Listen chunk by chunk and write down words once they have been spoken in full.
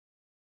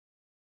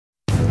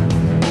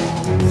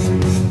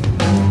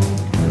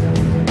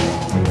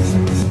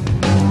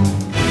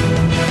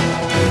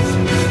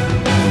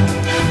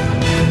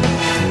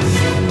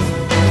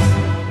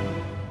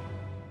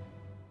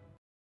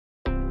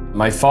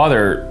My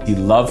father, he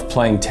loved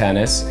playing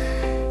tennis,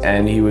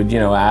 and he would,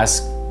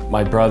 ask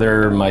my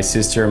brother, my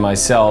sister, and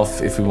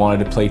myself if we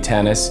wanted to play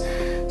tennis.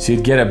 So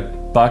he'd get a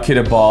bucket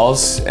of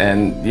balls,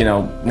 and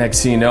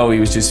next thing you know, he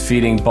was just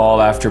feeding ball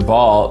after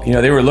ball.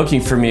 They were looking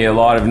for me a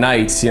lot of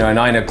nights, at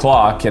 9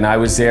 o'clock, and I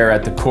was there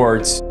at the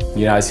courts.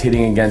 I was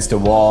hitting against a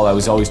wall. I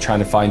was always trying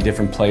to find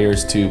different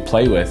players to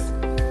play with.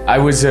 I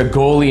was a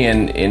goalie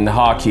in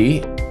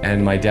hockey,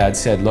 and my dad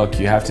said, look,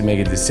 you have to make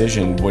a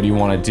decision. What do you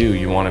want to do?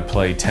 You want to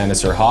play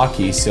tennis or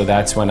hockey? So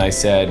that's when I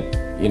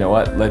said, you know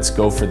what, let's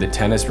go for the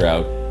tennis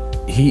route.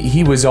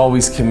 He was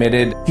always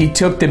committed. He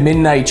took the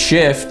midnight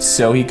shift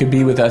so he could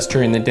be with us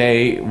during the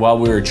day while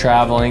we were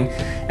traveling,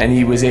 and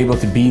he was able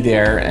to be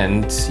there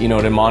and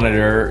to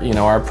monitor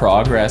our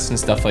progress and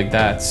stuff like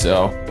that.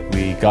 So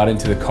we got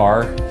into the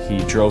car. He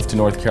drove to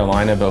North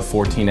Carolina about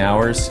 14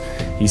 hours.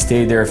 He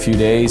stayed there a few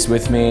days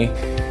with me.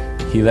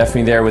 He left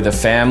me there with a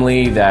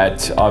family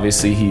that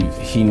obviously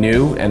he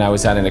knew, and I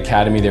was at an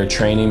academy there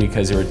training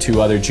because there were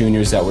 2 other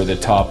juniors that were the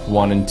top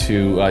 1 and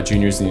 2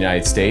 juniors in the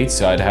United States.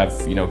 So I'd have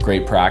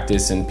great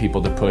practice and people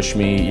to push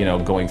me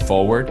going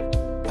forward.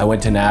 I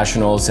went to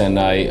nationals and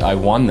I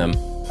won them.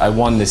 I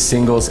won the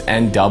singles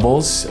and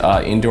doubles,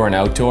 indoor and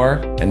outdoor,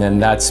 and then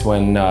that's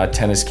when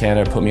Tennis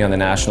Canada put me on the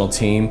national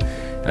team,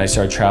 and I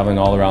started traveling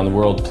all around the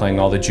world playing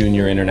all the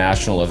junior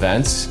international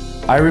events.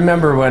 I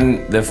remember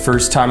when the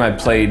first time I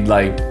played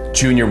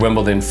junior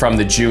Wimbledon from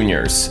the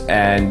juniors,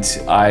 and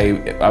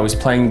I was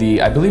playing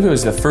I believe it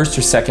was the first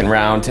or second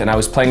round, and I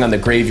was playing on the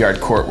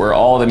graveyard court where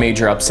all the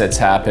major upsets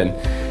happen.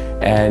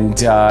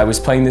 And I was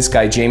playing this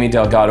guy, Jamie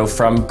Delgado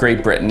from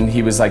Great Britain.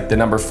 He was like the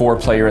number 4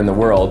 player in the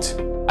world.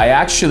 I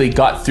actually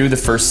got through the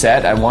first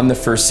set. I won the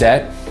first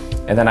set,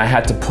 and then I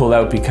had to pull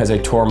out because I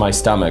tore my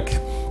stomach.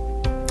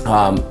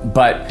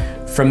 But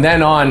from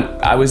then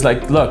on, I was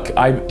like, look,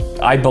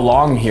 I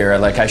belong here,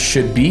 I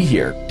should be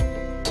here.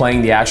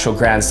 Playing the actual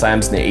Grand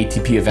Slams and the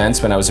ATP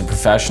events when I was a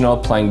professional,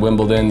 playing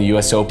Wimbledon, the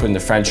US Open, the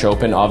French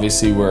Open,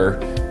 obviously were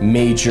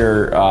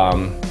major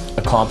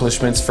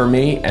accomplishments for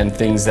me and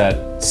things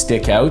that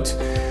stick out.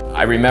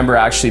 I remember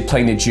actually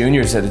playing the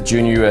juniors at the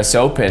Junior US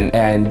Open,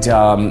 and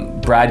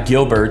Brad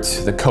Gilbert,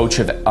 the coach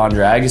of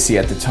Andre Agassi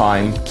at the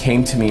time,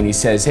 came to me and he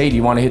says, hey, do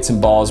you want to hit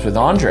some balls with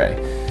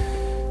Andre?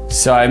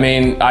 So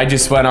I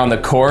just went on the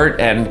court,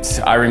 and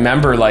I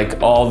remember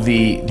all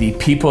the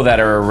people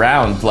that are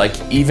around.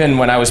 Even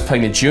when I was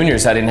playing the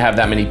juniors, I didn't have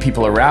that many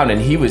people around,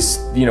 and he was,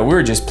 we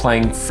were just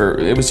playing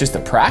it was just a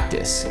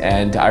practice.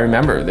 And I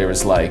remember there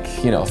was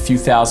a few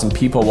thousand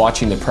people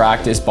watching the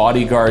practice,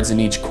 bodyguards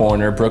in each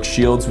corner. Brooke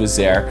Shields was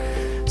there.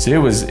 So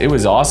it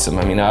was awesome.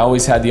 I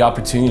always had the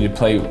opportunity to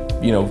play,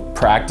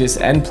 practice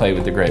and play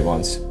with the great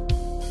ones.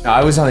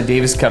 I was on the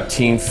Davis Cup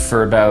team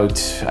for about,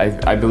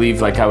 I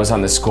believe I was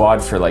on the squad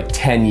for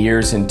 10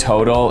 years in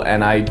total,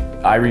 and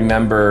I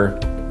remember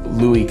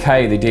Louis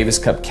Kay, the Davis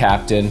Cup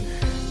captain,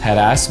 had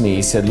asked me,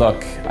 he said,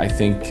 look, I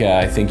think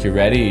you're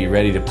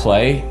ready to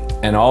play?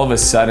 And all of a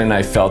sudden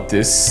I felt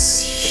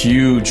this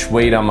huge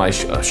weight on my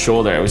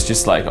shoulder. It was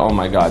just oh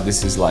my God,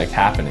 this is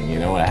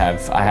happening, I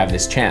have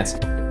this chance.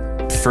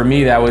 For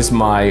me, that was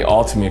my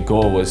ultimate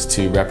goal, was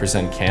to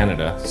represent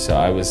Canada, so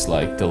I was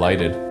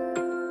delighted.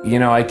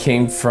 I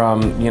came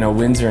from,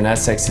 Windsor and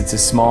Essex. It's a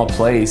small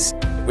place.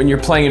 When you're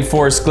playing in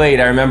Forest Glade,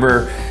 I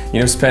remember,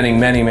 spending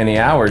many, many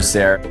hours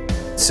there.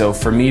 So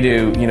for me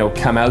to,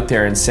 come out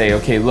there and say,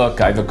 okay,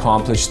 look, I've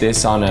accomplished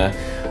this on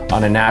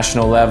a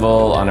national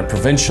level, on a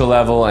provincial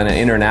level, and an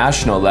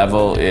international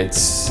level,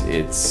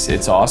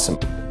 it's awesome.